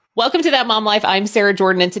Welcome to That Mom Life. I'm Sarah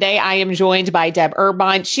Jordan, and today I am joined by Deb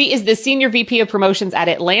Urbont. She is the Senior VP of Promotions at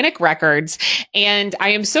Atlantic Records, and I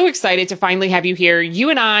am so excited to finally have you here. You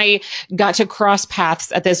and I got to cross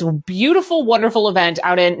paths at this beautiful, wonderful event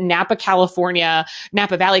out in Napa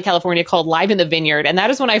Valley, California, called Live in the Vineyard, and that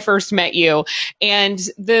is when I first met you. And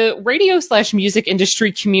the radio/music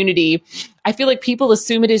industry community, I feel like people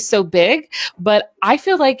assume it is so big, but I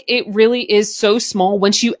feel like it really is so small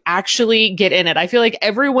once you actually get in it. I feel like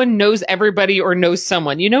everyone knows everybody or knows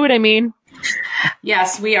someone. You know what I mean?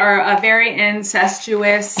 Yes, we are a very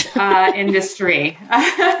incestuous industry.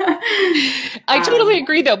 I totally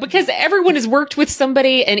agree, though, because everyone has worked with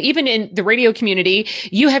somebody, and even in the radio community,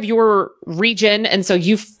 you have your region, and so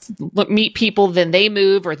you meet people, then they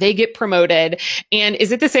move or they get promoted. And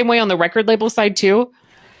is it the same way on the record label side, too?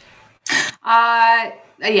 Absolutely.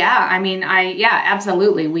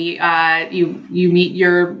 You meet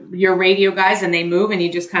your radio guys and they move and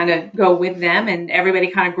you just kind of go with them and everybody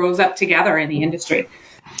kind of grows up together in the industry.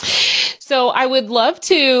 So I would love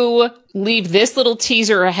to leave this little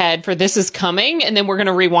teaser ahead for This Is Coming, and then we're going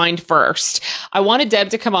to rewind first. I wanted Deb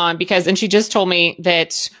to come on and she just told me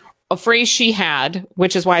that a phrase she had,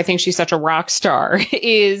 which is why I think she's such a rock star,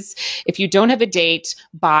 is if you don't have a date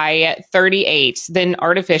by 38, then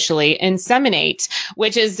artificially inseminate,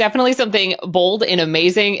 which is definitely something bold and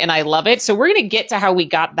amazing, and I love it. So we're going to get to how we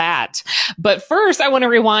got that. But first, I want to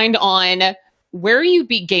rewind on where you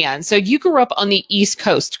began. So you grew up on the East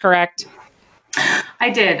Coast, correct? I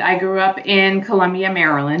did. I grew up in Columbia,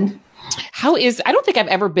 Maryland. I don't think I've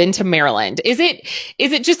ever been to Maryland. Is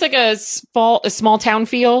it just like a small town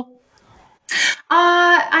feel?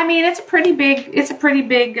 It's a pretty big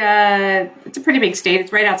state.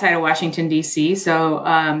 It's right outside of Washington, D.C. So,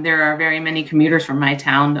 there are very many commuters from my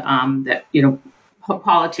town,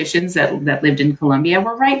 politicians that lived in Columbia.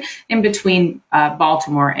 We're right in between,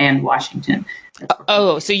 Baltimore and Washington.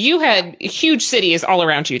 Oh, so you had huge cities all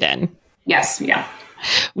around you then? Yes. Yeah.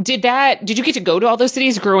 Did you get to go to all those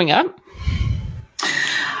cities growing up?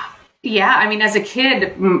 Yeah. As a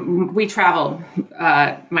kid, we traveled.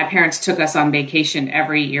 My parents took us on vacation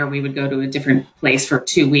every year. We would go to a different place for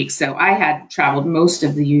 2 weeks. So I had traveled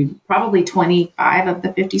probably 25 of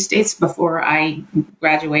the 50 states before I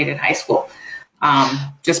graduated high school,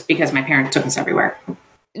 just because my parents took us everywhere.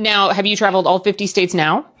 Now, have you traveled all 50 states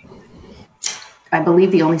now? I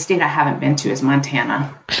believe the only state I haven't been to is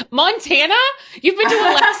Montana. Montana? You've been to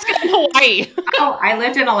Alaska and Hawaii. Oh, I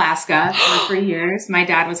lived in Alaska for 3 years. My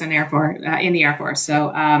dad was in the Air Force.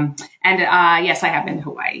 So, yes, I have been to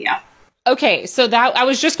Hawaii. Yeah. Okay. So that I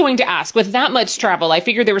was just going to ask, with that much travel, I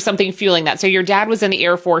figured there was something fueling that. So your dad was in the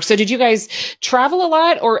Air Force. So did you guys travel a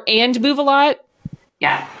lot and move a lot?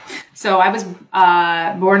 Yeah. So I was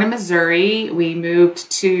born in Missouri. We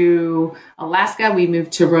moved to Alaska. We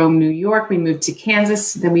moved to Rome, New York. We moved to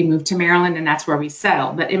Kansas. Then we moved to Maryland, and that's where we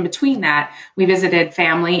settled. But in between that, we visited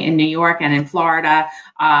family in New York and in Florida,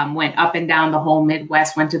 went up and down the whole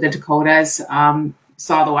Midwest, went to the Dakotas,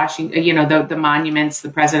 saw the Washington, the monuments, the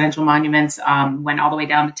presidential monuments, went all the way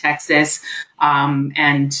down to Texas,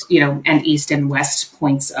 and east and west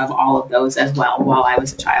points of all of those as well while I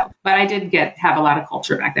was a child. But I did have a lot of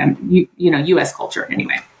culture back then, U.S. culture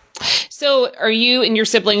anyway. So are you and your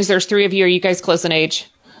siblings, there's 3 of you, are you guys close in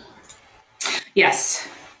age? Yes.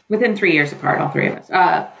 Within 3 years apart, all 3 of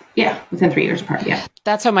us. Within 3 years apart. Yeah.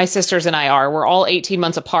 That's how my sisters and I are. We're all 18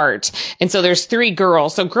 months apart. And so there's 3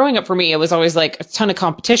 girls. So growing up for me, it was always like a ton of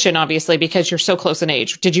competition, obviously, because you're so close in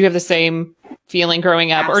age. Did you have the same feeling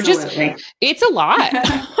growing up? Absolutely. Or just, it's a lot.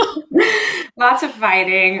 Lots of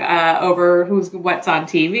fighting over what's on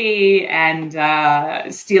TV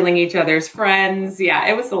and stealing each other's friends. Yeah,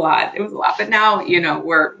 it was a lot. But now,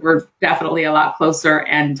 we're definitely a lot closer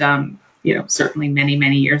and, certainly many,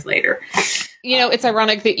 many years later. It's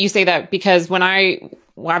ironic that you say that, because when my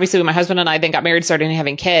husband and I then got married, started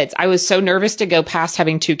having kids, I was so nervous to go past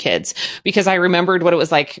having 2 kids, because I remembered what it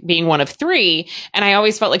was like being one of 3. And I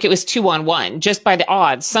always felt like it was 2-on-1, just by the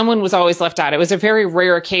odds. Someone was always left out. It was a very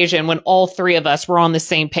rare occasion when all 3 of us were on the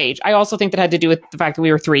same page. I also think that had to do with the fact that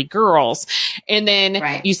we were 3 girls. And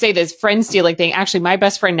then You say this friend stealing thing. Actually, my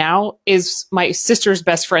best friend now is my sister's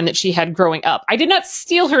best friend that she had growing up. I did not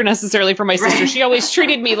steal her necessarily from my sister. She always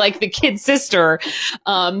treated me like the kid sister,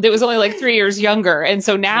 that was only like 3 years younger. And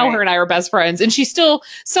so now her and I are best friends, and she's still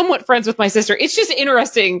somewhat friends with my sister. It's just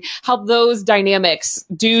interesting how those dynamics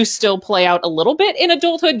do still play out a little bit in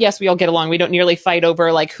adulthood. Yes, we all get along. We don't nearly fight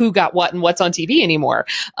over like who got what and what's on TV anymore.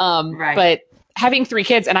 But having 3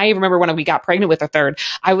 kids, and I remember when we got pregnant with a 3rd,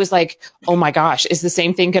 I was like, oh my gosh, is the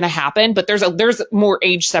same thing going to happen? But there's more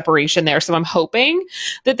age separation there. So I'm hoping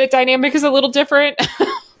that the dynamic is a little different.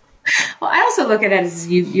 Well, I also look at it as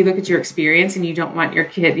you look at your experience and you don't want your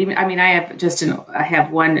kid. Even, I mean, I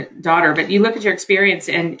have one daughter, but you look at your experience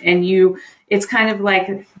and it's kind of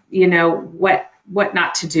like, what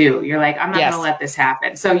not to do. You're like, I'm not going to let this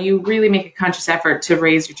happen. So you really make a conscious effort to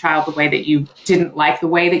raise your child the way that you didn't like the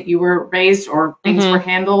way that you were raised or things were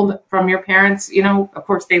handled from your parents. Of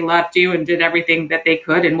course they loved you and did everything that they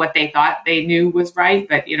could and what they thought they knew was right.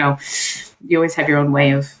 But, you always have your own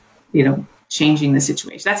way of, changing the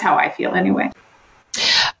situation. That's how I feel anyway.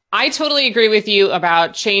 I totally agree with you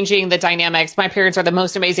about changing the dynamics. My parents are the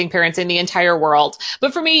most amazing parents in the entire world.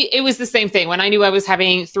 But for me, it was the same thing. When I knew I was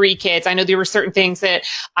having 3 kids, I know there were certain things that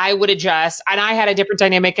I would adjust. And I had a different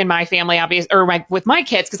dynamic in my family, with my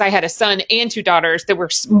kids, because I had a son and 2 daughters that were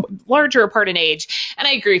larger apart in age. And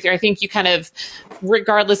I agree with you. I think you kind of,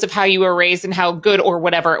 regardless of how you were raised and how good or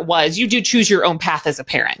whatever it was, you do choose your own path as a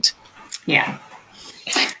parent. Yeah.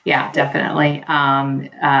 Yeah, definitely. And,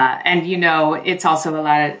 it's also a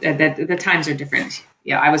lot of the times are different.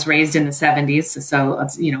 I was raised in the 70s. So,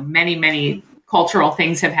 many, many cultural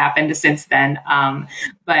things have happened since then. Your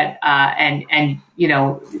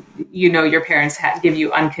parents give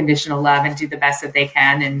you unconditional love and do the best that they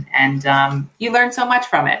can. And you learn so much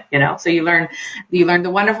from it, so you learn the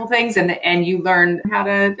wonderful things and you learn how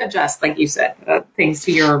to adjust, like you said, things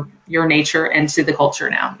to your nature and to the culture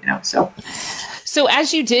now, So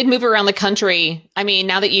as you did move around the country, I mean,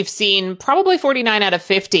 now that you've seen probably 49 out of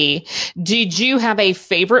 50, did you have a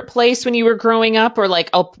favorite place when you were growing up or like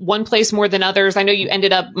one place more than others? I know you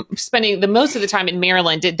ended up spending the most of the time in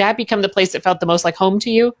Maryland. Did that become the place that felt the most like home to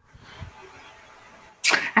you?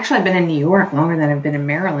 Actually, I've been in New York longer than I've been in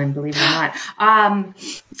Maryland, believe it or not.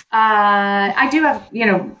 I do have,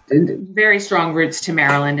 very strong roots to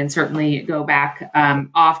Maryland and certainly go back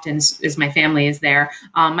often as my family is there.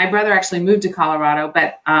 My brother actually moved to Colorado,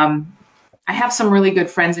 but I have some really good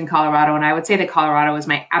friends in Colorado, and I would say that Colorado is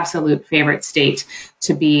my absolute favorite state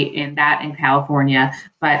to be in, that in California.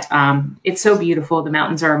 But it's so beautiful. The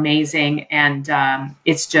mountains are amazing, and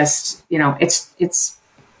it's just,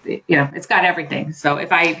 it's got everything. So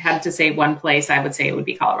if I had to say one place, I would say it would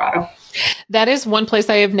be Colorado. That is one place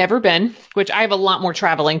I have never been, which I have a lot more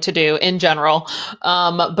traveling to do in general.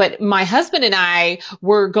 But my husband and I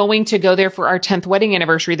were going to go there for our 10th wedding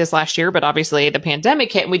anniversary this last year, but obviously the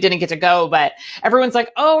pandemic hit and we didn't get to go. But everyone's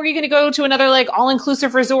like, oh, are you going to go to another like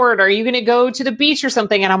all-inclusive resort? Are you going to go to the beach or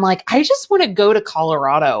something? And I'm like, I just want to go to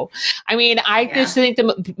Colorado. I mean, just think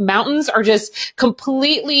the mountains are just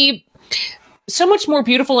completely so much more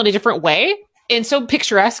beautiful in a different way and so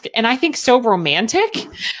picturesque and I think so romantic.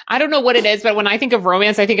 I don't know what it is, but when I think of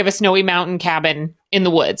romance, I think of a snowy mountain cabin in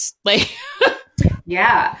the woods. Like,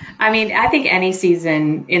 yeah. I mean, I think any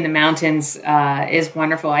season in the mountains is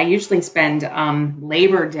wonderful. I usually spend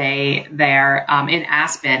Labor Day there in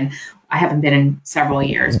Aspen. I haven't been in several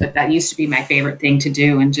years, but that used to be my favorite thing to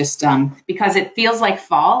do. And just because it feels like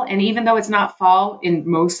fall. And even though it's not fall in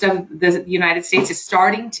most of the United States, it's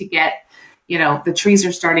starting to get, the trees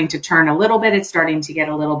are starting to turn a little bit. It's starting to get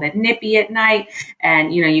a little bit nippy at night.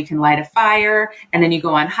 And, you can light a fire and then you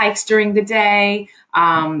go on hikes during the day.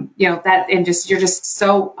 You're just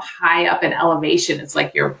so high up in elevation. It's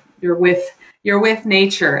like you're with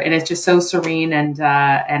nature and it's just so serene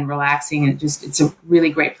and relaxing. And it's a really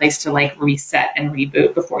great place to like reset and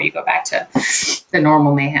reboot before you go back to the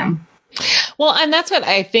normal mayhem. Well, and that's what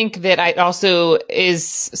I think that I also is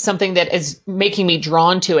something that is making me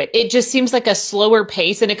drawn to it. It just seems like a slower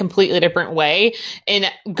pace in a completely different way.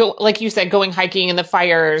 And like you said, going hiking in the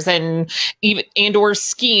fires and even or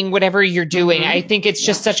skiing, whatever you're doing. I think it's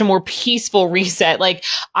just such a more peaceful reset. Like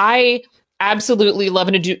I absolutely love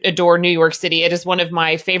and adore New York City. It is one of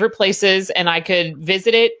my favorite places and I could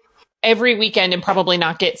visit it every weekend and probably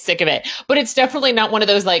not get sick of it. But it's definitely not one of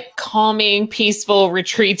those like calming, peaceful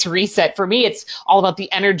retreats reset. For me, it's all about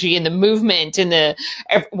the energy and the movement in in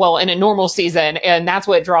a normal season. And that's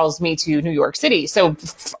what draws me to New York City. So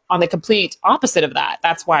on the complete opposite of that,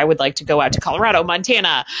 that's why I would like to go out to Colorado,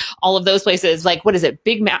 Montana, all of those places. Like, what is it?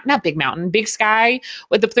 Not Big Mountain, Big Sky.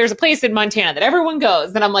 There's a place in Montana that everyone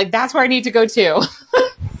goes. And I'm like, that's where I need to go to.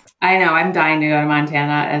 I know. I'm dying to go to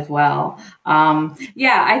Montana as well.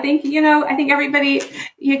 I think everybody,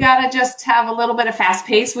 you gotta just have a little bit of fast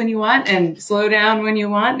pace when you want and slow down when you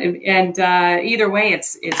want. And either way,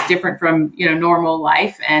 it's different from, normal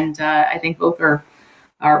life. And I think both are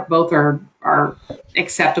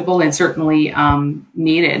acceptable and certainly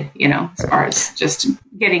needed, as far as just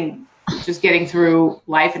getting just getting through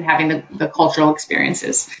life and having the cultural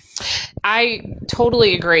experiences. I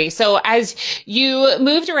totally agree. So as you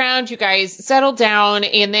moved around, you guys settled down,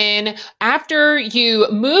 and then after you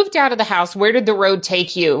moved out of the house, where did the road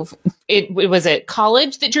take you? Was it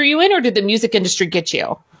college that drew you in, or did the music industry get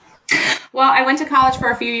you? Well, I went to college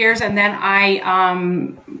for a few years, and then I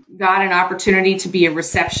got an opportunity to be a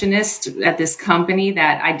receptionist at this company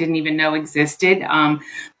that I didn't even know existed.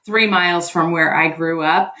 3 miles from where I grew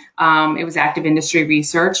up. It was Active Industry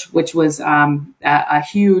Research, which was a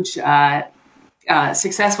huge,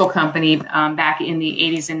 successful company back in the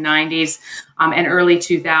 80s and 90s and early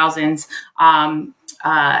 2000s.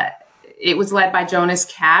 It was led by Jonas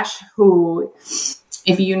Cash, who,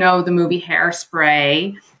 if you know the movie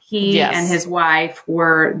Hairspray, he Yes. and his wife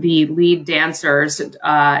were the lead dancers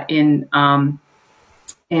in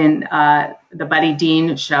the Buddy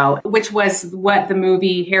Dean show, which was what the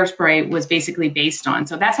movie Hairspray was basically based on.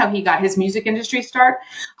 So that's how he got his music industry start.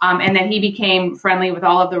 And then he became friendly with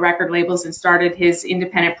all of the record labels and started his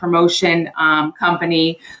independent promotion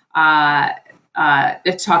company,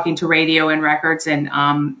 talking to radio and records, and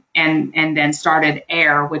then started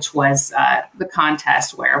AIR, which was the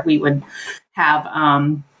contest where we would have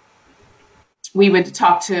we would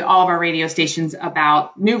talk to all of our radio stations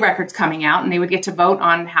about new records coming out, and they would get to vote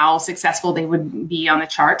on how successful they would be on the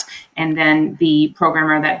chart. And then the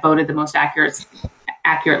programmer that voted the most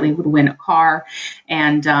accurately would win a car.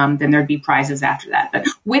 And then there'd be prizes after that. But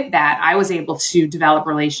with that, I was able to develop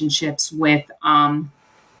relationships with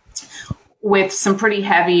some pretty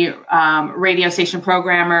heavy radio station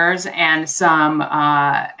programmers and some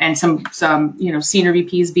senior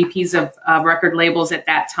VPs of record labels at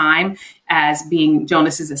that time, as being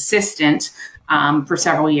Jonas's assistant for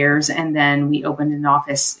several years. And then we opened an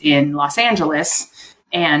office in Los Angeles,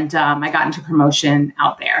 and I got into promotion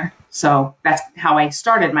out there. So that's how I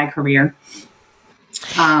started my career.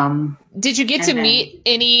 Did you get to meet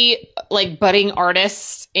any like budding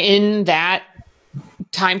artists in that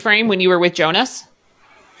time frame when you were with Jonas?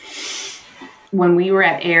 When we were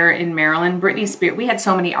at AIR in Maryland, Britney Spears, we had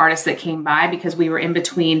so many artists that came by because we were in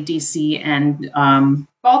between DC and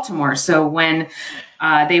Baltimore. So when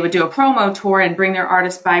they would do a promo tour and bring their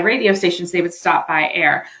artists by radio stations, they would stop by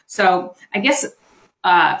AIR. So I guess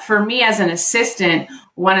for me as an assistant,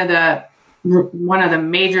 one of the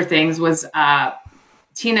major things was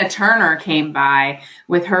Tina Turner came by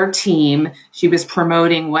with her team. She was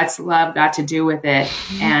promoting What's Love Got to Do with It.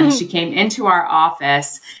 And she came into our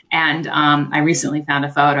office, and I recently found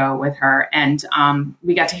a photo with her, and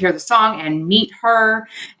we got to hear the song and meet her.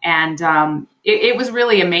 And it was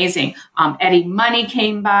really amazing. Eddie Money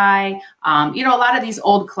came by. A lot of these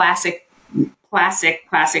old classic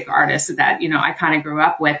artists that, I kind of grew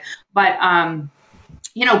up with. But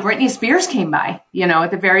Britney Spears came by,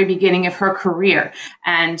 at the very beginning of her career.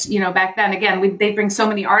 And, back then, again, they bring so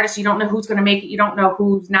many artists. You don't know who's going to make it. You don't know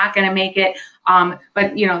who's not going to make it. But,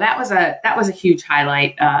 that was a huge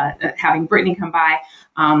highlight, having Britney come by.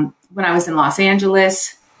 When I was in Los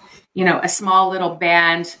Angeles, a small little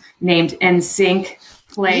band named NSYNC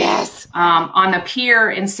played Yes. On the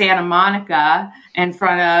pier in Santa Monica in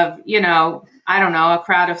front of, a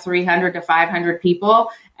crowd of 300 to 500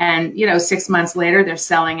 people. And, 6 months later, they're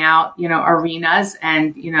selling out, arenas,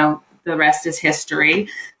 and, the rest is history.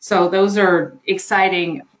 So those are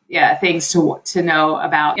exciting things to know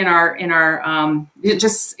about in our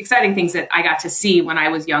just exciting things that I got to see when I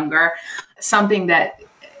was younger. Something that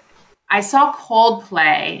I saw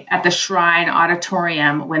Coldplay at the Shrine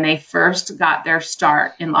Auditorium when they first got their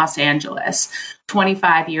start in Los Angeles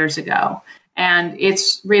 25 years ago. And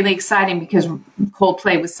it's really exciting because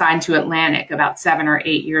Coldplay was signed to Atlantic about 7 or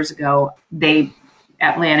 8 years ago.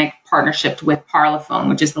 Atlantic partnershiped with Parlophone,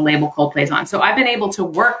 which is the label Coldplay's on. So I've been able to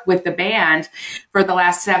work with the band for the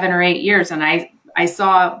last 7 or 8 years. And I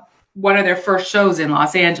saw one of their first shows in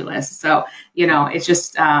Los Angeles. So, it's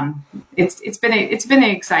just, it's been an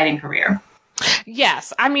exciting career.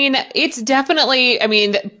 Yes. It's definitely,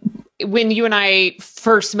 when you and I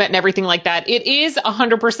first met and everything like that, it is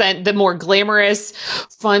 100% the more glamorous,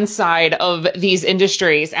 fun side of these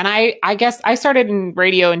industries. And I guess I started in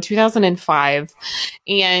radio in 2005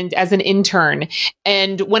 and as an intern.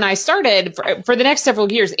 And when I started for the next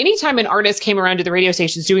several years, anytime an artist came around to the radio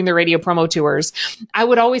stations doing their radio promo tours, I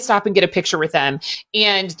would always stop and get a picture with them.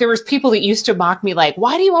 And there was people that used to mock me like,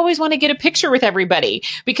 why do you always want to get a picture with everybody?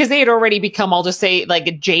 Because they had already become, I'll just say,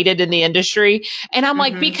 like jaded in the industry. And I'm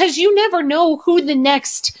like, because you never know who the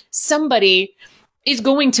next somebody is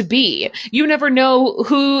going to be. You never know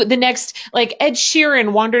who the next, like Ed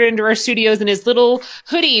Sheeran wandered into our studios in his little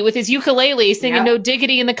hoodie with his ukulele singing No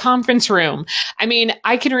Diggity in the conference room. I mean,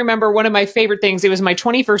 I can remember one of my favorite things. It was my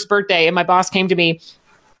 21st birthday and my boss came to me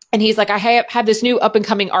and he's like, I have this new up and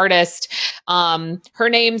coming artist. Her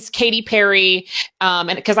name's Katy Perry.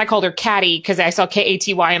 And cause I called her Catty cause I saw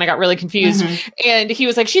Katy and I got really confused. And he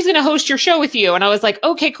was like, she's going to host your show with you. And I was like,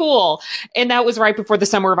 okay, cool. And that was right before the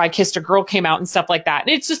Summer of I Kissed a Girl came out and stuff like that. And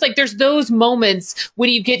it's just like, there's those moments when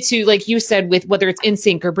you get to, like you said, with whether it's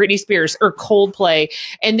NSYNC or Britney Spears or Coldplay,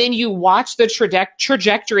 and then you watch the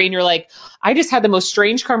trajectory and you're like, I just had the most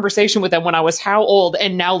strange conversation with them when I was how old,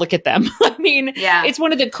 and now look at them. I mean, it's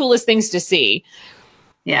one of the coolest things to see.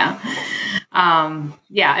 Yeah.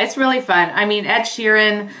 It's really fun. I mean, Ed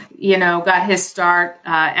Sheeran, got his start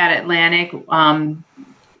at Atlantic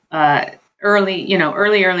early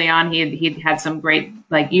on. He'd had some great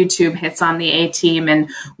like YouTube hits on the A-Team, and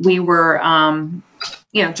we were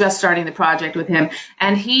just starting the project with him.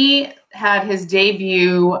 And he had his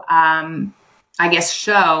debut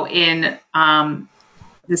show in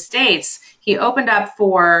the States. He opened up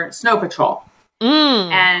for Snow Patrol.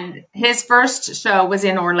 And his first show was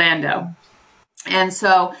in Orlando. And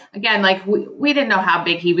so again, like we didn't know how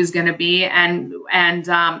big he was going to be. And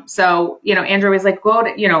so, Andrew was like,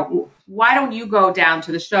 why don't you go down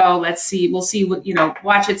to the show? Let's see, we'll see what,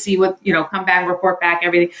 watch it, see what, come back, report back,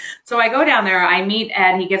 everything. So I go down there, I meet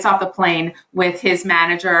Ed, he gets off the plane with his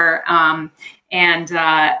manager. And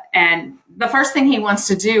the first thing he wants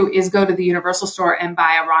to do is go to the Universal store and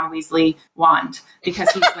buy a Ron Weasley wand because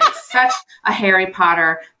he's like such a Harry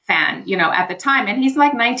Potter fan, at the time. And he's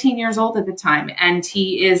like 19 years old at the time. And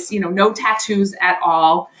he is, no tattoos at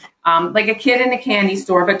all. Like a kid in a candy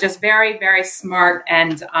store, but just very, very smart.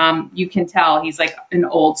 And you can tell he's like an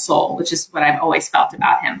old soul, which is what I've always felt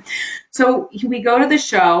about him. So we go to the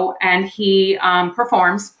show and he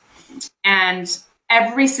performs, and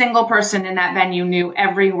every single person in that venue knew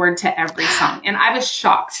every word to every song. And I was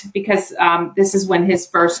shocked because this is when his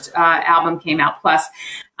first album came out, Plus,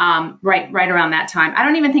 right around that time. I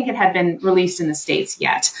don't even think it had been released in the States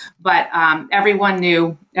yet, but everyone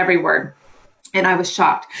knew every word. And I was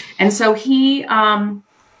shocked. And so he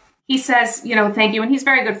says, thank you. And he's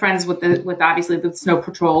very good friends with obviously the Snow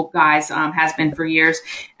Patrol guys, has been for years.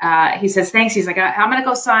 He says, thanks. He's like, I'm going to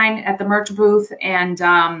go sign at the merch booth and,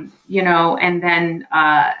 and then,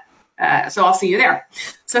 so I'll see you there.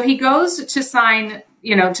 So he goes to sign,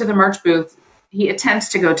 to the merch booth. He attempts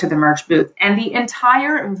to go to the merch booth, and the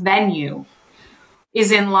entire venue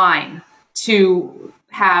is in line to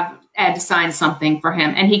have Ed sign something for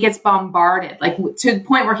him, and he gets bombarded, like to the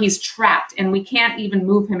point where he's trapped and we can't even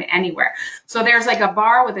move him anywhere. So there's like a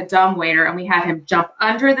bar with a dumbwaiter, and we had him jump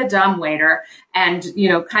under the dumbwaiter and,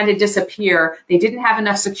 kind of disappear. They didn't have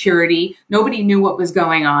enough security. Nobody knew what was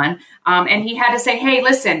going on. And he had to say, hey,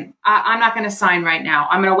 listen, I'm not going to sign right now.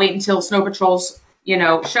 I'm going to wait until Snow Patrol's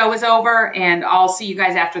show is over, and I'll see you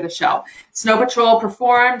guys after the show. Snow Patrol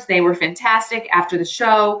performed. They were fantastic after the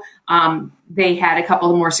show. They had a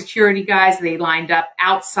couple of more security guys. They lined up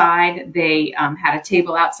outside. They had a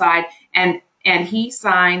table outside, and he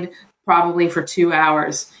signed probably for 2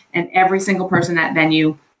 hours, and every single person at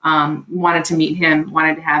venue wanted to meet him,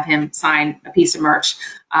 wanted to have him sign a piece of merch.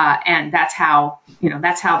 And that's how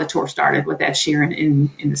the tour started with Ed Sheeran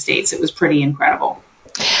in the States. It was pretty incredible.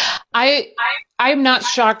 I'm not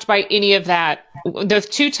shocked by any of that. The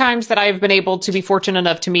 2 times that I've been able to be fortunate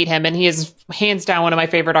enough to meet him, and he is hands down one of my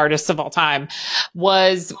favorite artists of all time,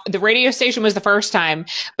 was the radio station was the first time.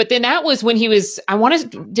 But then that was when he was,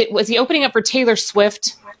 was he opening up for Taylor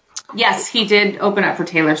Swift? Yes, he did open up for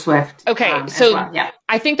Taylor Swift. Okay, so well. Yeah.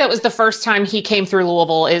 I think that was the first time he came through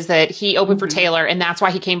Louisville, is that he opened for Taylor, and that's why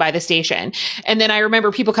he came by the station. And then I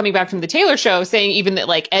remember people coming back from the Taylor show saying even that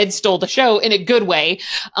like Ed stole the show in a good way.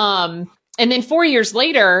 And then 4 years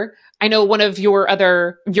later, I know one of your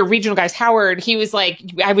regional guys, Howard, he was like,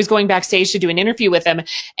 I was going backstage to do an interview with him,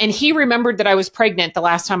 and he remembered that I was pregnant the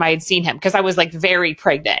last time I had seen him, because I was like very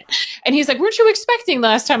pregnant. And he's like, weren't you expecting the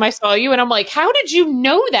last time I saw you? And I'm like, how did you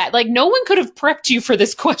know that? Like, no one could have prepped you for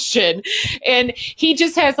this question. And he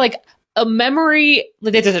just has like a memory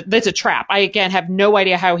that's a trap. I, again, have no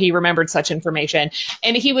idea how he remembered such information.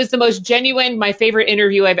 And he was the most genuine, my favorite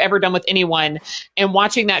interview I've ever done with anyone. And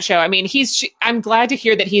watching that show, I mean, I'm glad to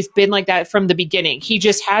hear that he's been like that from the beginning. He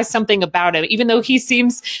just has something about him, even though he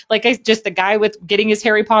seems like just the guy with getting his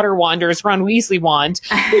Harry Potter wand or his Ron Weasley wand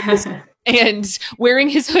and wearing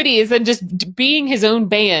his hoodies and just being his own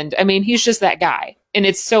band. I mean, he's just that guy. And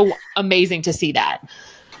it's so amazing to see that.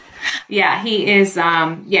 Yeah, he is.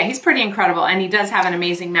 He's pretty incredible, and he does have an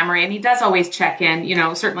amazing memory, and he does always check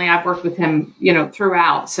in. Certainly I've worked with him,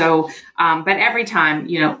 throughout. So, but every time,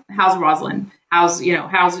 how's Rosalind?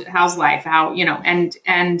 How's life?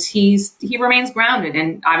 And he remains grounded,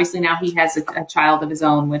 and obviously now he has a child of his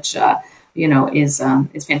own, which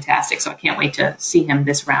is fantastic. So I can't wait to see him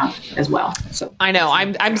this round as well. So I know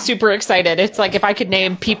I'm super excited. It's like if I could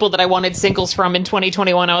name people that I wanted singles from in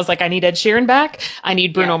 2021, I was like, I need Ed Sheeran back. I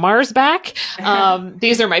need Bruno Mars back.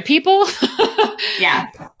 These are my people. Yeah.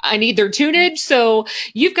 I need their tunage. So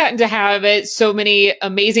you've gotten to have so many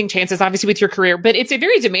amazing chances, obviously with your career, but it's a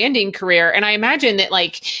very demanding career. And I imagine that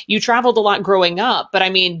you traveled a lot growing up, but I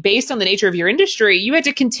mean, based on the nature of your industry, you had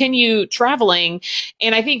to continue traveling.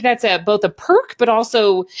 And I think that's both a perk, but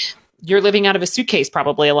also you're living out of a suitcase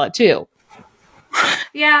probably a lot too.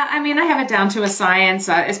 Yeah, I mean, I have it down to a science,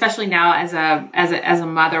 especially now as a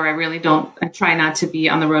mother. I try not to be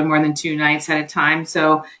on the road more than 2 nights at a time.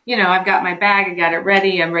 So, I've got my bag, I got it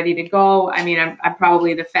ready, I'm ready to go. I mean, I'm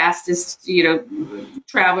probably the fastest,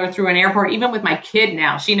 traveler through an airport, even with my kid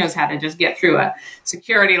now. She knows how to just get through a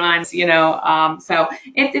security line, so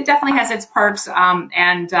it definitely has its perks.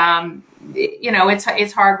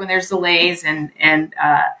 It's hard when there's delays and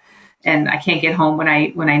I can't get home when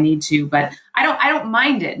I need to, but I don't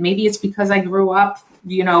mind it. Maybe it's because I grew up,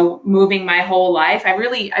 moving my whole life. I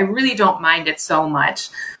really don't mind it so much.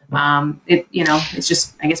 It's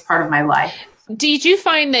just, I guess, part of my life. Did you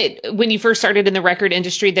find that when you first started in the record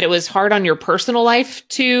industry that it was hard on your personal life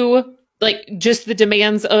to just the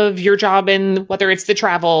demands of your job, and whether it's the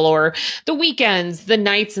travel or the weekends, the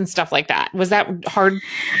nights and stuff like that? Was that hard?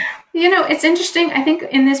 It's interesting. I think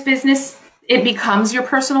in this business, it becomes your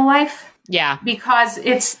personal life. Yeah. Because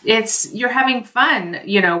you're having fun,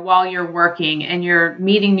 while you're working, and you're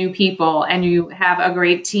meeting new people, and you have a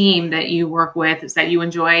great team that you work with, that you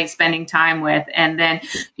enjoy spending time with. And then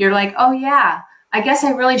you're like, oh yeah, I guess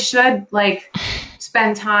I really should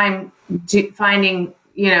spend time finding,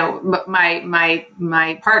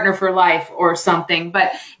 my partner for life or something.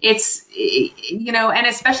 But it's, and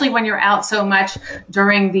especially when you're out so much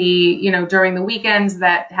during the weekends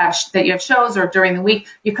that you have shows, or during the week,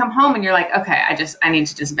 you come home and you're like, okay, I need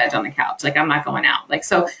to just veg on the couch. I'm not going out.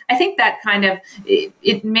 So I think that kind of,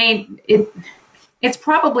 it's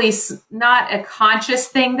probably not a conscious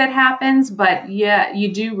thing that happens, but yeah,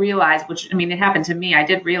 you do realize, it happened to me. I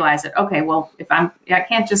did realize that, okay, well, I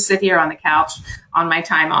can't just sit here on the couch on my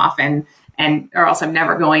time off or else I'm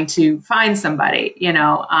never going to find somebody,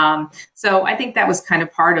 So I think that was kind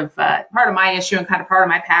of part of my issue, and kind of part of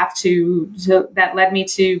my path to that led me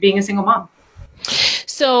to being a single mom.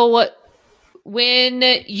 So when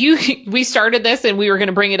we started this and we were going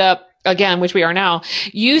to bring it up again, which we are now,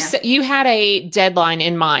 you had a deadline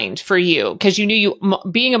in mind for you, because you knew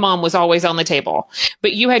being a mom was always on the table,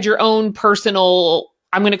 but you had your own personal,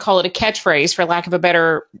 I'm going to call it a catchphrase for lack of a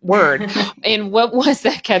better word. And what was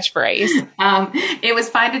that catchphrase? It was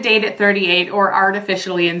find a date at 38 or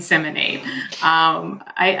artificially inseminate.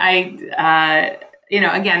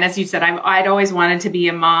 Again, as you said, I'd always wanted to be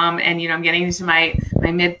a mom, and, I'm getting into my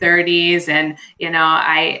mid 30s, and,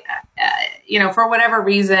 for whatever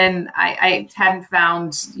reason, I hadn't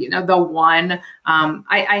found, the one.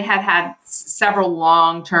 I had several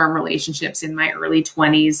long-term relationships in my early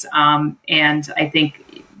 20s. And I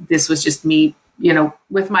think this was just me,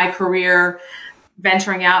 with my career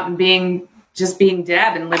venturing out and being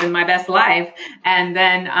Deb and living my best life. And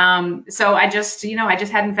then, so I just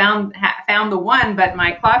hadn't found the one, but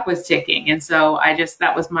my clock was ticking. And so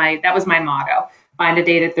that was my motto: find a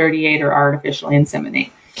date at 38 or artificially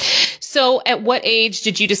inseminate. So at what age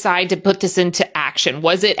did you decide to put this into action?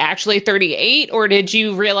 Was it actually 38, or did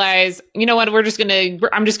you realize, you know what, I'm just going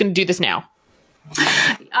to do this now?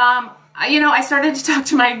 I started to talk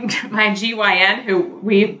to my GYN, who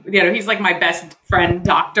he's like my best friend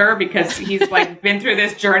doctor, because he's been through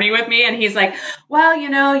this journey with me. And he's like, well,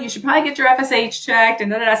 you should probably get your FSH checked.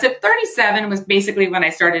 And so 37 was basically when I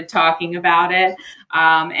started talking about it.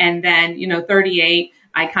 And then, 38,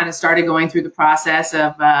 I kind of started going through the process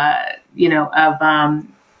of I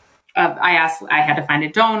had to find a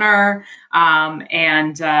donor,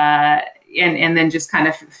 and then just kind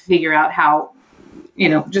of figure out how,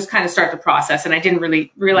 just kind of start the process. And I didn't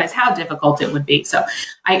really realize how difficult it would be. So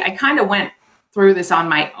I kind of went through this on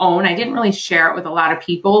my own. I didn't really share it with a lot of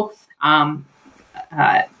people,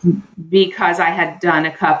 because I had done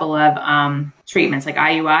a couple of treatments, like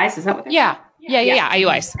IUIs. Is that what they're called? Yeah,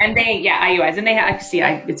 IUIs. And IUIs, and they had,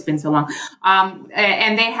 it's been so long.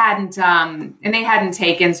 And they hadn't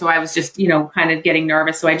taken, so I was just, kind of getting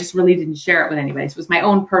nervous. So I just really didn't share it with anybody. So it was my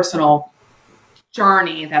own personal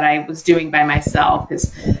journey that I was doing by myself.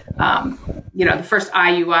 Because, the first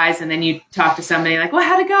IUIs, and then you talk to somebody like, well,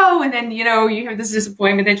 how'd it go? And then, you have this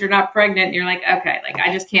disappointment that you're not pregnant. And you're like, okay, like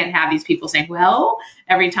I just can't have these people saying, well,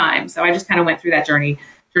 every time. So I just kind of went through that journey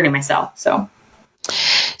myself. So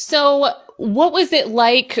what was it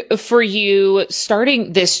like for you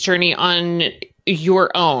starting this journey on your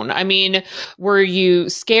own? I mean, were you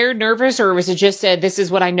scared, nervous, or was it just this is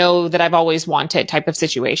what I know that I've always wanted type of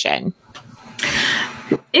situation?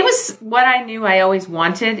 It was what I knew I always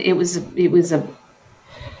wanted. It was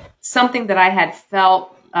something that I had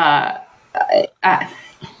felt, I'm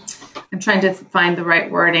trying to find the right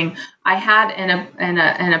wording. I had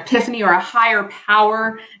an epiphany or a higher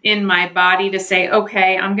power in my body to say,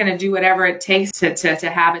 okay, I'm going to do whatever it takes to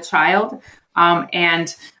have a child.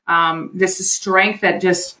 This is strength that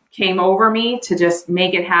just came over me to just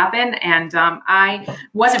make it happen. And I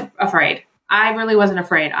wasn't afraid. I really wasn't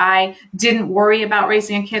afraid. I didn't worry about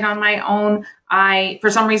raising a kid on my own.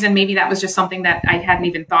 For some reason, maybe that was just something that I hadn't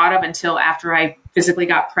even thought of until after I physically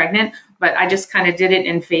got pregnant. But I just kind of did it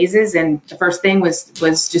in phases. And the first thing was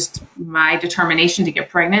just my determination to get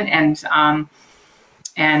pregnant. And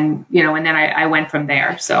then I went from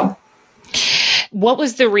there. So. What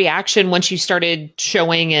was the reaction once you started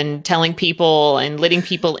showing and telling people and letting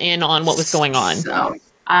people in on what was going on? So,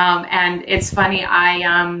 and it's funny,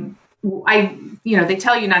 they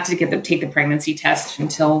tell you not to take the pregnancy test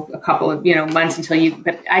until a couple of, months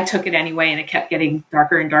but I took it anyway, and it kept getting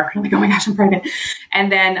darker and darker. I'm like, oh my gosh, I'm pregnant.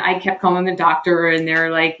 And then I kept calling the doctor, and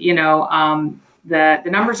they're like, the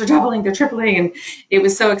numbers are doubling, they're tripling. And it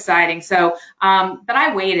was so exciting. So, but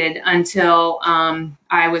I waited until,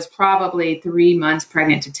 I was probably 3 months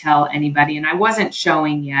pregnant to tell anybody, and I wasn't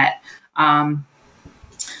showing yet.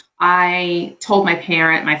 I told my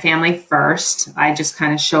family first. I just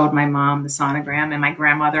kind of showed my mom the sonogram and my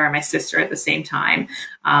grandmother and my sister at the same time.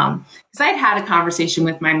 Because I'd had a conversation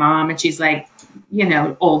with my mom, and she's like,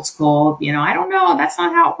 old school, I don't know. That's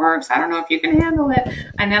not how it works. I don't know if you can handle it.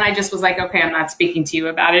 And then I just was like, okay, I'm not speaking to you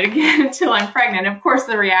about it again until I'm pregnant. Of course,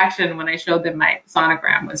 the reaction when I showed them my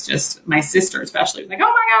sonogram was just, my sister especially was like,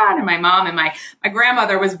 oh my God. And my mom and my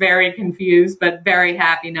grandmother was very confused, but very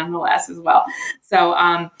happy nonetheless as well. So,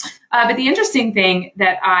 but the interesting thing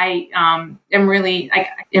that I am really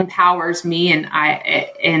empowers me, and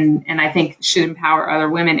I think should empower other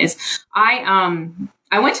women, is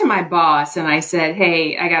I went to my boss and I said,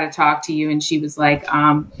 hey, I got to talk to you. And she was like,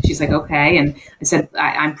 she's like, okay. And I said,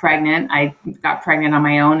 I'm pregnant. I got pregnant on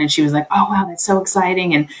my own. And she was like, oh, wow, that's so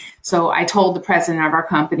exciting. And so I told the president of our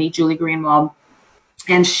company, Julie Greenwald,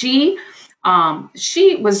 and she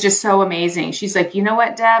was just so amazing. She's like, you know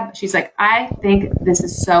what, Deb? She's like, I think this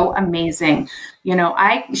is so amazing.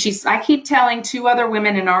 I keep telling 2 other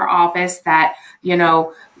women in our office that, you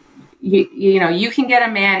can get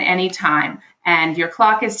a man anytime. And your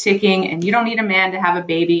clock is ticking, and you don't need a man to have a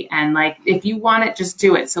baby. And if you want it, just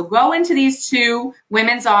do it. So go into these 2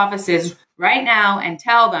 women's offices right now and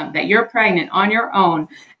tell them that you're pregnant on your own,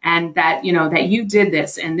 and that, that you did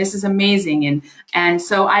this, and this is amazing. And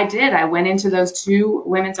so I did. I went into those 2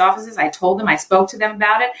 women's offices. I told them, I spoke to them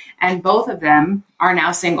about it, and both of them are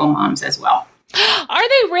now single moms as well. Are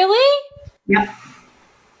they really? Yep.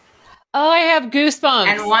 Oh, I have goosebumps.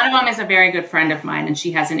 And one of them is a very good friend of mine, and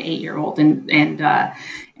she has an 8-year-old, and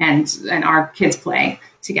our kids play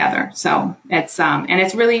together. So it's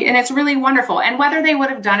really wonderful. And whether they would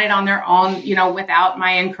have done it on their own, without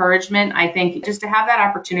my encouragement, I think just to have that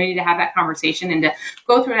opportunity to have that conversation and to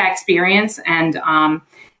go through that experience and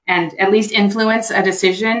at least influence a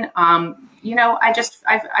decision, I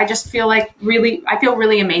just feel like I feel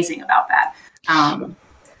really amazing about that. So.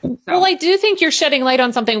 Well, I do think you're shedding light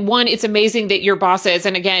on something. One, it's amazing that your bosses,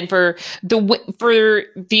 and again, for the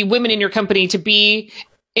women in your company to be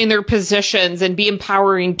in their positions and be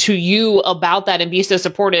empowering to you about that and be so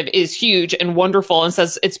supportive is huge and wonderful, and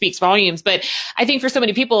says it speaks volumes. But I think for so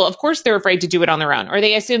many people, of course, they're afraid to do it on their own, or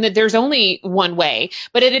they assume that there's only one way,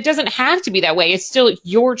 but it doesn't have to be that way. It's still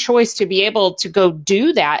your choice to be able to go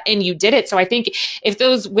do that. And you did it. So I think if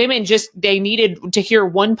those women they needed to hear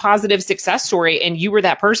one positive success story, and you were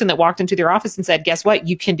that person that walked into their office and said, guess what?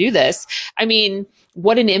 You can do this. I mean,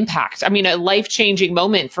 what an impact. I mean, a life-changing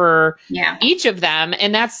moment for each of them.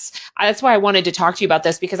 And that's why I wanted to talk to you about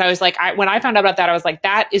this, because I was like, when I found out about that, I was like,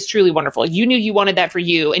 that is truly wonderful. You knew you wanted that for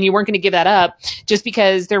you, and you weren't going to give that up just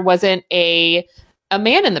because there wasn't a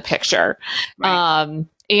man in the picture. Right.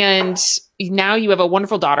 And now you have a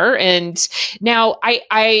wonderful daughter. And now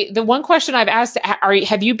the one question I've asked,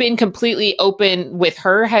 have you been completely open with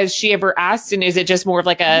her? Has she ever asked? And is it just more of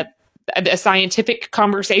like a scientific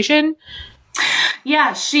conversation?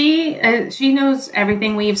 Yeah, she knows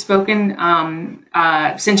everything. We've spoken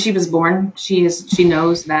since she was born. She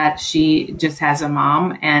knows that she just has a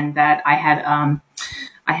mom, and that I had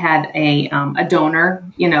a donor,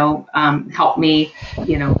 help me,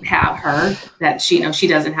 have her. That she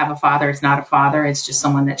doesn't have a father. It's not a father. It's just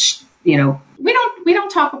someone that we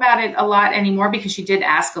don't talk about it a lot anymore, because she did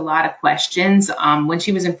ask a lot of questions. When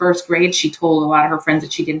she was in first grade, she told a lot of her friends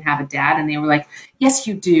that she didn't have a dad, and they were like, "Yes,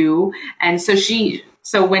 you do." And so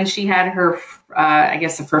when she had her, I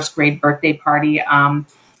guess, the first grade birthday party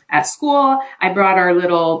at school, I brought our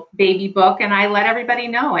little baby book, and I let everybody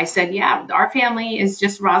know. I said, "Yeah, our family is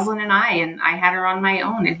just Rosalind and I had her on my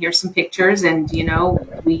own, and here's some pictures, and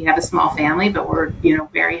we have a small family, but we're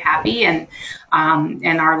very happy, and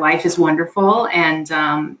our life is wonderful." And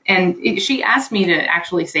she asked me to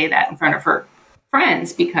actually say that in front of her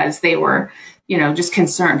friends, because they were just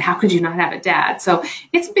concerned. How could you not have a dad? So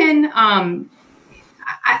it's been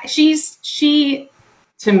she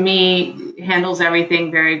to me handles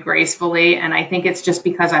everything very gracefully, and I think it's just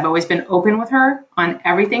because I've always been open with her on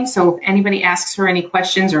everything. So if anybody asks her any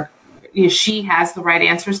questions, or she has the right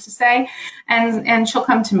answers to say, and she'll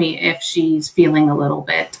come to me if she's feeling a little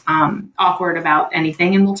bit awkward about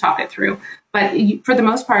anything, and we'll talk it through. But for the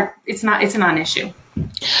most part, it's a non-issue.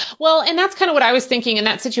 Well, and that's kind of what I was thinking in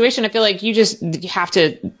that situation. I feel like you have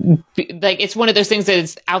to, it's one of those things that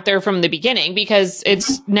is out there from the beginning, because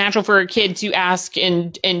it's natural for a kid to ask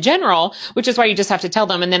in general, which is why you just have to tell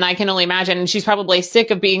them. And then I can only imagine she's probably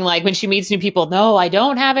sick of being like, when she meets new people, "No, I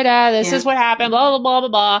don't have it. This is what happened. Blah, blah, blah, blah,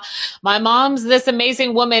 blah. My mom's this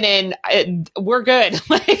amazing woman, and we're good."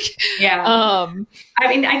 I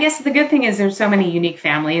mean, I guess the good thing is there's so many unique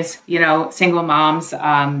families, single moms.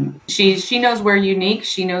 She knows we're unique.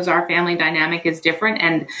 She knows our family dynamic is different,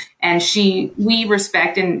 and we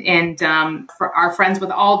respect and for our friends with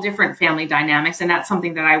all different family dynamics. And that's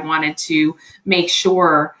something that I wanted to make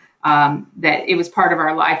sure that it was part of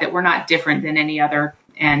our life, that we're not different than any other.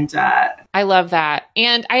 And I love that.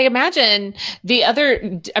 And I imagine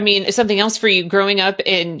something else for you growing up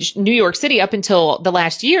in New York City up until the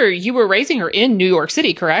last year, you were raising her in New York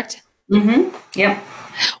City, correct? Mm-hmm. Yep.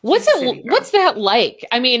 What's that like?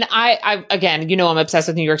 I mean, I again, I'm obsessed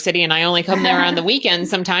with New York City, and I only come there on the weekends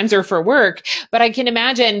sometimes, or for work. But I can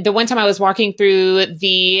imagine the one time I was walking through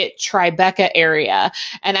the Tribeca area,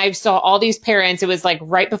 and I saw all these parents. It was like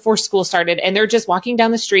right before school started, and they're just walking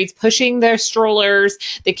down the streets, pushing their strollers.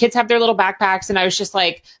 The kids have their little backpacks, and I was just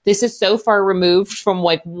like, this is so far removed from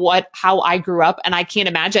how I grew up, and I can't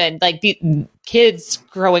imagine the kids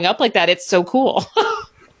growing up like that. It's so cool.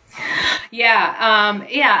 Yeah.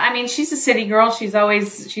 I mean, she's a city girl. She's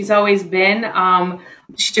always been.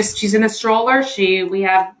 She's in a stroller. We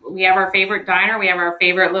have our favorite diner. We have our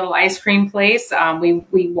favorite little ice cream place.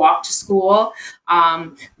 We walk to school.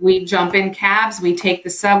 We jump in cabs. We take the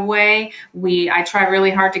subway. I try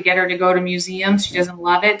really hard to get her to go to museums. She doesn't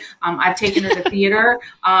love it. I've taken her to theater.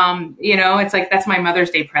 It's like, that's my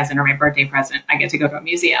Mother's Day present or my birthday present. I get to go to a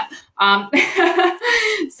museum.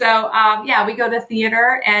 We go to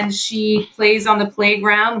theater, and she plays on the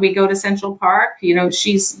playground. We go to Central Park. This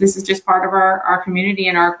is just part of our community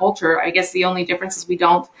and our culture. I guess the only difference is we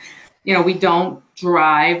don't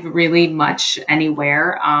drive really much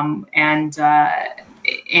anywhere.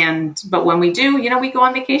 But when we do, we go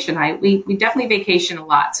on vacation. We definitely vacation a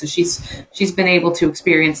lot. So she's been able to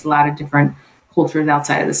experience a lot of different cultures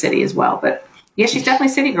outside of the city as well. But yeah, she's definitely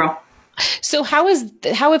a city girl. So how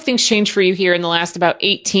have things changed for you here in the last about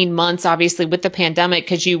 18 months, obviously with the pandemic,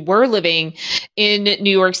 because you were living in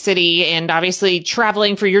New York City and obviously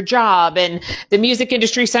traveling for your job, and the music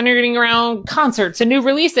industry centering around concerts and new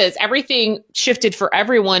releases, everything shifted for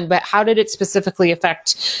everyone. But how did it specifically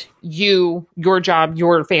affect you, your job,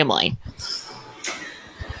 your family?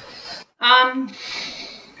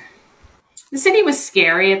 The city was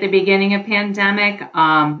scary at the beginning of pandemic.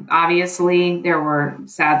 Obviously, there were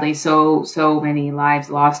sadly so many lives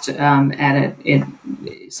lost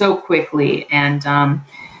so quickly, and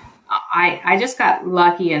I just got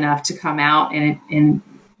lucky enough to come out, and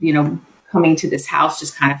coming to this house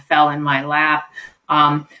just kind of fell in my lap.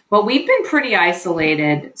 But we've been pretty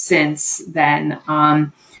isolated since then.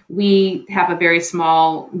 We have a very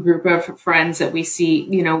small group of friends that we see,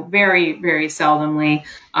 very, very seldomly.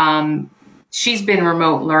 She's been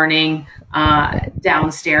remote learning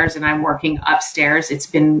downstairs, and I'm working upstairs. It's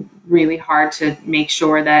been really hard to make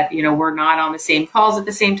sure that, we're not on the same calls at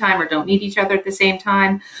the same time or don't need each other at the same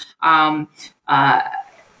time. I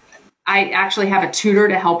actually have a tutor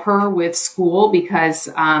to help her with school, because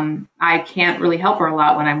I can't really help her a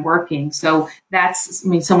lot when I'm working. So that's,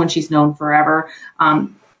 someone she's known forever.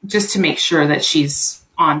 just to make sure that she's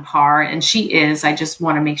on par, and she is. I just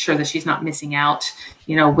want to make sure that she's not missing out,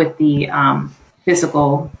 with the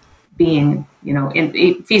physical being,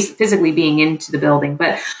 physically being into the building.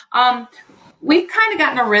 But we've kind of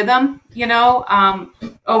gotten a rhythm,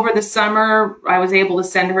 over the summer. I was able to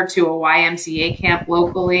send her to a YMCA camp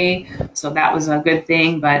locally, so that was a good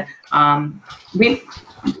thing. But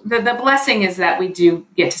the blessing is that we do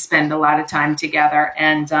get to spend a lot of time together,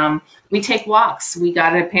 and we take walks. We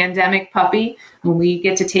got a pandemic puppy, and we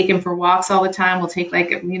get to take him for walks all the time. We'll take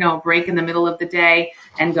a break in the middle of the day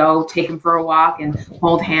and go take him for a walk and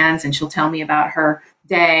hold hands, and she'll tell me about her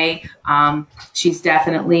day. She's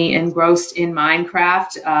definitely engrossed in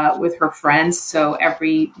Minecraft with her friends. So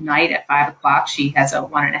every night at 5:00, she has a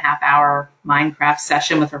 1.5-hour Minecraft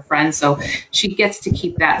session with her friends. So she gets to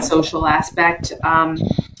keep that social aspect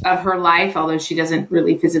of her life, although she doesn't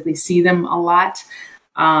really physically see them a lot.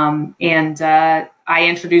 I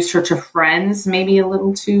introduced her to Friends maybe a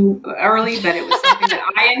little too early, but it was something that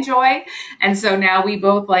I enjoy. And so now we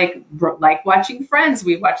both like watching Friends.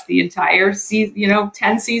 We watched the entire season,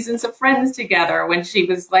 10 seasons of Friends together when she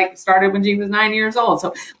was started when she was 9 years old.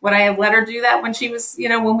 So would I have let her do that when she was,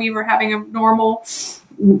 when we were having a normal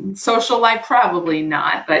social life? Probably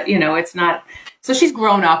not, but it's not. So she's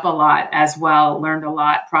grown up a lot as well, learned a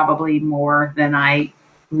lot, probably more than I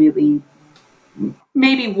really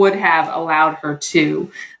maybe would have allowed her to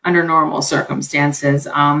under normal circumstances.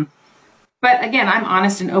 But again, I'm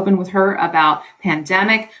honest and open with her about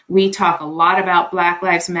pandemic. We talk a lot about Black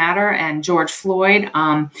Lives Matter and George Floyd.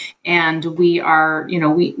 And we are,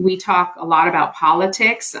 we talk a lot about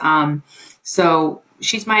politics. So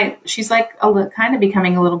she's like kind of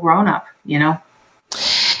becoming a little grown up,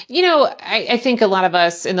 I think a lot of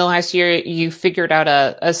us in the last year, you figured out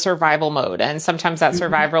a survival mode. And sometimes that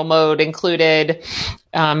survival mode included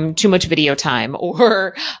too much video time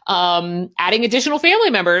or adding additional family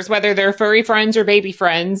members, whether they're furry friends or baby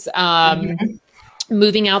friends,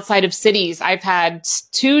 moving outside of cities. I've had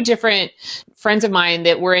 2 different friends of mine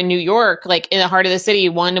that were in New York, like in the heart of the city.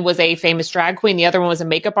 One was a famous drag queen. The other one was a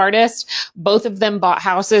makeup artist. Both of them bought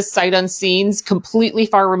houses sight unseen, completely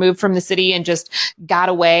far removed from the city, and just got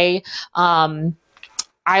away.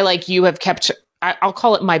 I, like you, have kept, I'll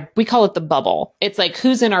call it we call it the bubble. It's like,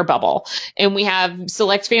 who's in our bubble? And we have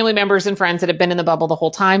select family members and friends that have been in the bubble the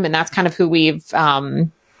whole time. And that's kind of who we've,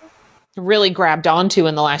 really grabbed onto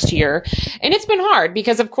in the last year. And it's been hard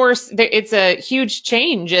because, of course, it's a huge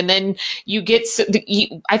change. And then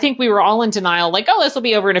I think we were all in denial, like, oh, this will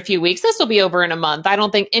be over in a few weeks. This will be over in a month. I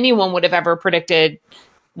don't think anyone would have ever predicted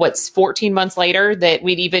 14 months later that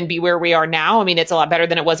we'd even be where we are now. I mean, it's a lot better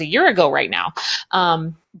than it was a year ago right now.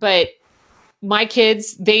 But my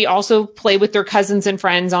kids, they also play with their cousins and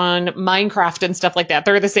friends on Minecraft and stuff like that.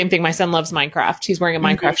 They're the same thing. My son loves Minecraft. He's wearing a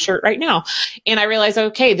Minecraft shirt right now. And I realized,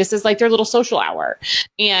 okay, this is like their little social hour.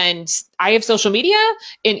 And I have social media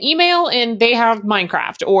and email, and they have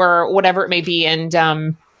Minecraft or whatever it may be.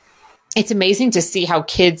 And it's amazing to see how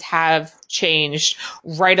kids have changed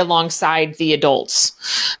right alongside the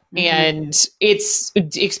adults. And it's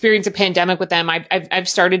experience a pandemic with them. I've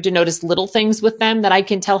started to notice little things with them that I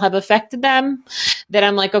can tell have affected them, that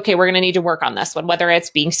I'm like, okay, we're going to need to work on this one, whether it's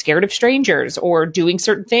being scared of strangers or doing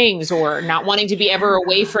certain things or not wanting to be ever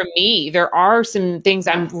away from me. There are some things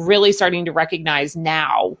I'm really starting to recognize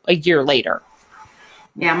now, a year later.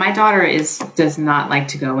 Yeah, my daughter does not like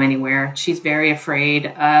to go anywhere. She's very afraid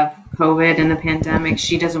of COVID and the pandemic.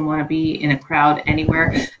 She doesn't want to be in a crowd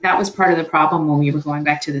anywhere. That was part of the problem when we were going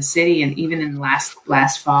back to the city, and even in last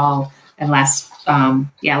fall and last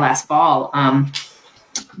fall,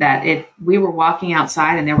 that we were walking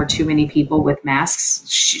outside and there were too many people with masks.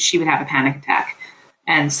 She would have a panic attack,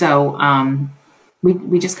 and so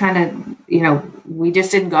we just kind of we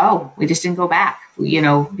just didn't go. We just didn't go back.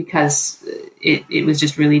 Because it was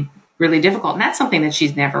just really, really difficult. And that's something that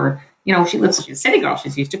she's never, she's a city girl.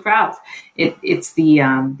 She's used to crowds. It's the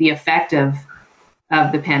effect of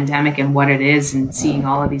the pandemic and what it is, and seeing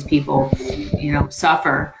all of these people,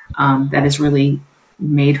 suffer, that has really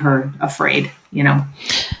made her afraid,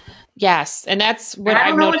 Yes. And that's what I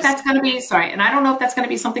don't know if that's going to be, and I don't know if that's going to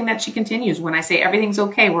be something that she continues. When I say everything's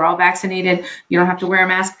okay, we're all vaccinated, you don't have to wear a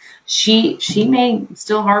mask, she may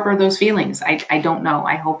still harbor those feelings. I don't know.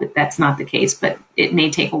 I hope that's not the case, but it may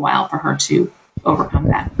take a while for her to overcome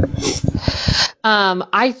that.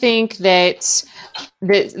 I think that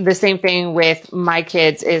the same thing with my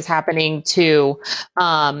kids is happening too.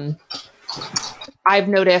 I've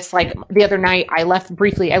noticed, like the other night I left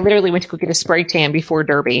briefly. I literally went to go get a spray tan before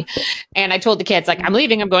Derby. And I told the kids, like, I'm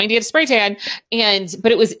leaving, I'm going to get a spray tan.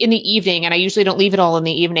 But it was in the evening, and I usually don't leave it all in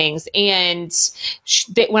the evenings. And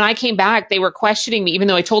when I came back, they were questioning me, even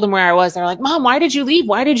though I told them where I was. They're like, Mom, why did you leave?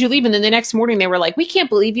 Why did you leave? And then the next morning they were like, we can't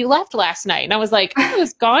believe you left last night. And I was like, I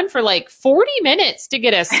was gone for like 40 minutes to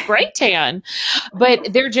get a spray tan.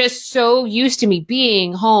 But they're just so used to me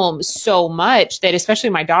being home so much that, especially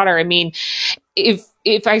my daughter, I mean,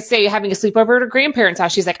 if I say having a sleepover at her grandparents'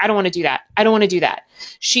 house, she's like, I don't want to do that. I don't want to do that.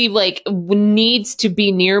 She like needs to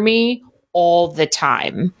be near me all the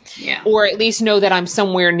time, or at least know that I'm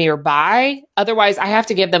somewhere nearby. Otherwise, I have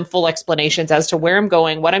to give them full explanations as to where I'm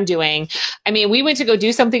going, what I'm doing. I mean, we went to go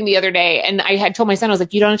do something the other day, and I had told my son, I was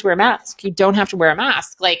like, you don't have to wear a mask. You don't have to wear a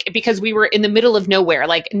mask. Like, because we were in the middle of nowhere,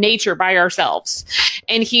 like nature by ourselves.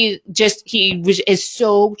 And he is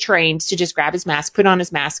so trained to just grab his mask, put on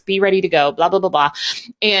his mask, be ready to go, blah, blah, blah, blah.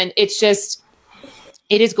 And it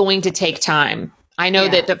is going to take time. I know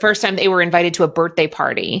that the first time they were invited to a birthday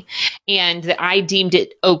party, and I deemed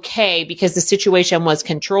it okay because the situation was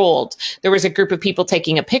controlled. There was a group of people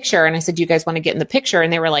taking a picture, and I said, do you guys want to get in the picture?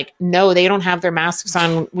 And they were like, no, they don't have their masks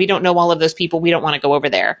on. We don't know all of those people. We don't want to go over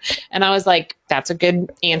there. And I was like, that's a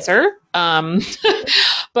good answer. I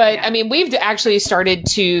mean, we've actually started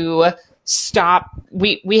to stop.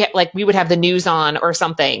 We would have the news on or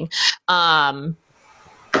something.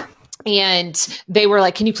 And they were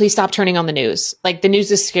like, can you please stop turning on the news? Like, the news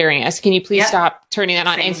is scaring us. Can you please stop turning that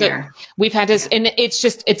on? Same and so here. We've had this, and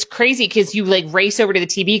it's crazy because you like race over to the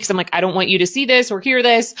TV because I'm like, I don't want you to see this or hear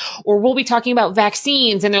this, or we'll be talking about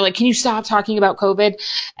vaccines. And they're like, can you stop talking about COVID?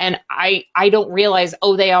 And I don't realize,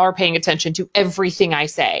 they are paying attention to everything I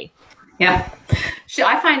say. Yeah.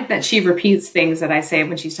 I find that she repeats things that I say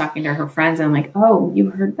when she's talking to her friends. And I'm like, oh,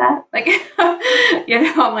 you heard that? Like,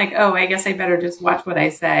 I'm like, oh, I guess I better just watch what I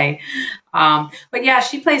say. But yeah,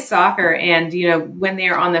 she plays soccer, and, when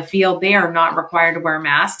they're on the field, they are not required to wear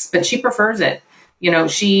masks, but she prefers it.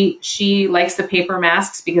 She likes the paper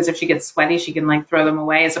masks because if she gets sweaty, she can like throw them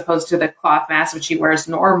away, as opposed to the cloth mask, which she wears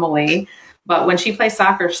normally. But when she plays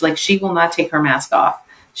soccer, she will not take her mask off.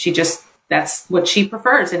 That's what she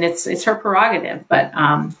prefers, and it's her prerogative, but,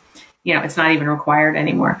 it's not even required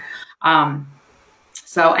anymore.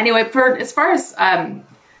 So anyway, as far as,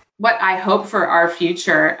 what I hope for our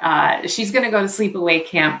future, she's going to go to sleepaway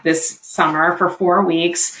camp this summer for 4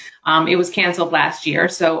 weeks. It was canceled last year.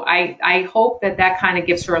 So I hope that kind of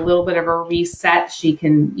gives her a little bit of a reset. She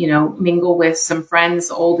can, mingle with some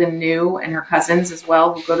friends, old and new, and her cousins as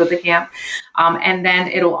well, who go to the camp. And then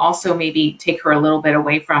it'll also maybe take her a little bit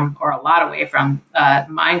away from, or a lot away from,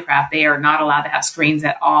 Minecraft. They are not allowed to have screens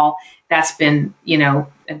at all. That's been,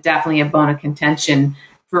 definitely a bone of contention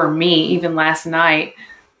for me. Even last night,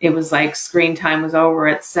 it was like screen time was over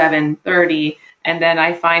at 7:30. And then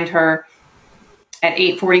I find her at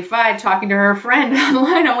 8:45 talking to her friend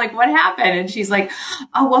online. I'm like, what happened? And she's like,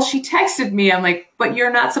 oh, well, she texted me. I'm like, but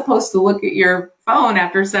you're not supposed to look at your phone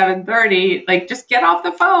after 7:30. Like, just get off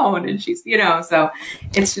the phone. And she's, so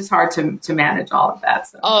it's just hard to manage all of that.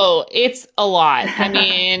 So. Oh, it's a lot. I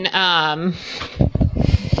mean,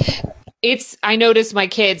 I notice my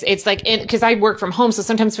kids, it's like, cause I work from home. So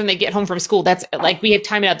sometimes when they get home from school, that's like, we have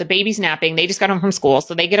time out. The baby's napping. They just got home from school.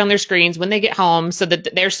 So they get on their screens when they get home so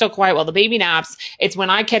that they're still quiet while the baby naps. It's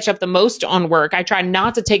when I catch up the most on work. I try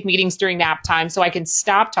not to take meetings during nap time so I can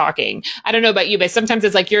stop talking. I don't know about you, but sometimes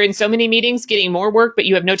it's like you're in so many meetings getting more work, but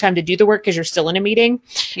you have no time to do the work because you're still in a meeting.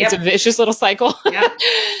 Yep. It's a vicious little cycle. Yep.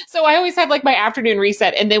 So I always have like my afternoon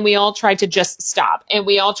reset, and then we all try to just stop, and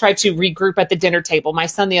we all try to regroup at the dinner table. My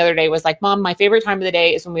son the other day was like, Mom, my favorite time of the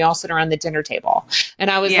day is when we all sit around the dinner table.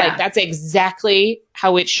 And I was like, that's exactly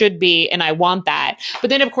how it should be. And I want that. But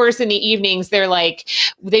then of course, in the evenings, they're like,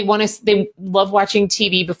 they love watching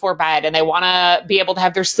TV before bed, and they want to be able to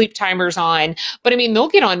have their sleep timers on. But I mean, they'll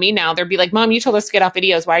get on me now. They'll be like, Mom, you told us to get off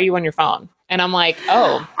videos. Why are you on your phone? And I'm like,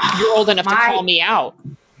 oh, you're old enough to call me out.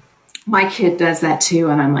 My kid does that too.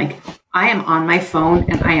 And I'm like, I am on my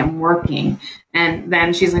phone and I am working. And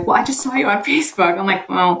then she's like, well, I just saw you on Facebook. I'm like,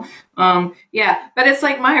 well, yeah, but it's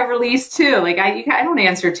like my release too. Like I don't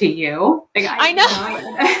answer to you. Like I know.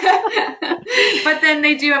 But then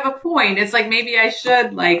they do have a point. It's like, maybe I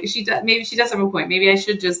should, like, maybe she does have a point. Maybe I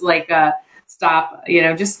should just like, stop,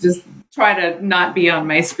 just try to not be on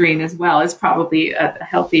my screen as well. It's probably a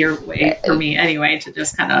healthier way for me anyway, to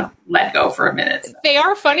just kind of let go for a minute. So. They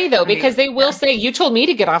are funny though, because they will say, you told me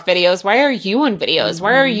to get off videos. Why are you on videos?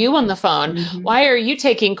 Why are you on the phone? Why are you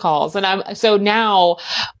taking calls? And so now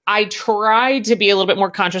I try to be a little bit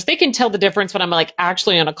more conscious. They can tell the difference when I'm like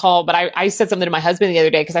actually on a call, but I said something to my husband the other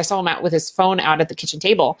day because I saw him out with his phone out at the kitchen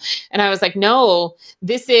table. And I was like, no,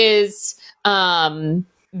 this is,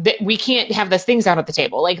 that we can't have those things out at the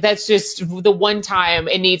table. Like that's just the one time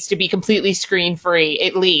it needs to be completely screen free,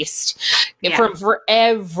 at least for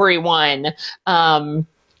everyone.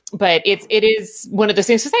 But it is one of those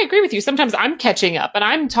things, because I agree with you. Sometimes I'm catching up and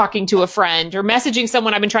I'm talking to a friend or messaging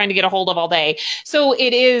someone I've been trying to get a hold of all day. So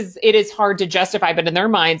it is hard to justify, but in their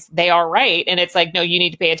minds, they are right. And it's like, no, you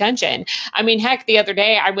need to pay attention. I mean, heck, the other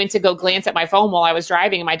day I went to go glance at my phone while I was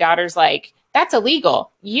driving and my daughter's like, that's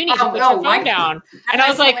illegal. You need to put your phone down. And I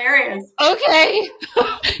was like, hilarious. Okay,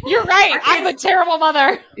 you're right. I'm a terrible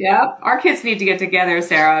mother. Yeah. Our kids need to get together,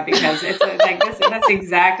 Sarah, because it's like this. That's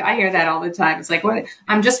exact. I hear that all the time. It's like, what?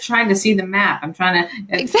 I'm just trying to see the map. I'm trying to.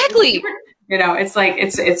 Exactly. It's like,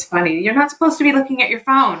 it's funny. You're not supposed to be looking at your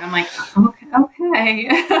phone. I'm like, okay.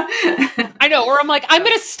 I know. Or I'm like, I'm at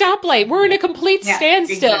a stoplight. We're in a complete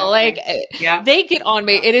standstill. Exactly. Like they get on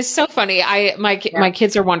me. It is so funny. My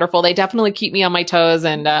kids are wonderful. They definitely keep me on my toes.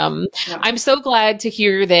 And, I'm so glad to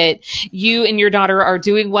hear that you and your daughter are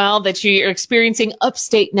doing well, that you're experiencing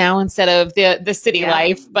upstate now instead of the city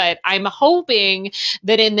life. But I'm hoping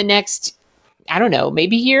that in the next, I don't know,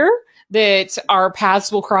 maybe year, that our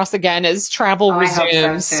paths will cross again as travel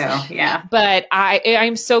resumes. I hope so too. Yeah. But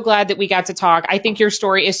I'm so glad that we got to talk. I think your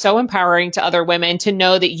story is so empowering to other women to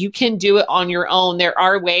know that you can do it on your own. There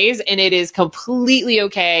are ways, and it is completely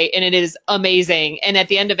okay, and it is amazing. And at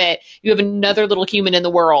the end of it, you have another little human in the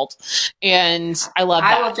world. And I love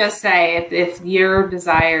that. I will just say, if your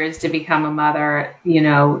desire is to become a mother,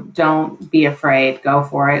 don't be afraid. Go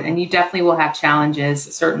for it. And you definitely will have challenges,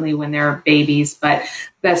 certainly when they're babies, but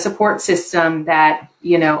the support system that,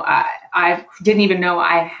 I didn't even know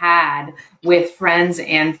I had with friends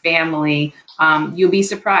and family. You'll be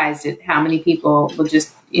surprised at how many people will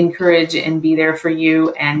just encourage and be there for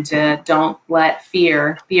you, and don't let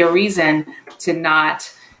fear be a reason to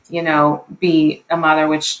not, be a mother,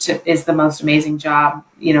 which is the most amazing job,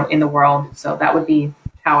 in the world. So that would be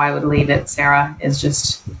how I would leave it, Sarah, is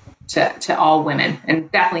just to all women,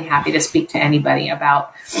 and definitely happy to speak to anybody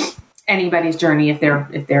about anybody's journey if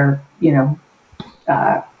they're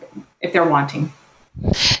wanting.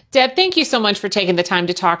 Deb, thank you so much for taking the time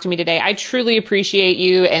to talk to me today. I truly appreciate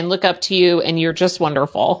you and look up to you, and you're just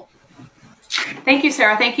wonderful. Thank you,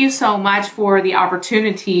 Sarah. Thank you so much for the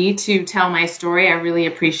opportunity to tell my story. I really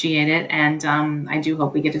appreciate it. And I do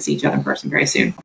hope we get to see each other in person very soon.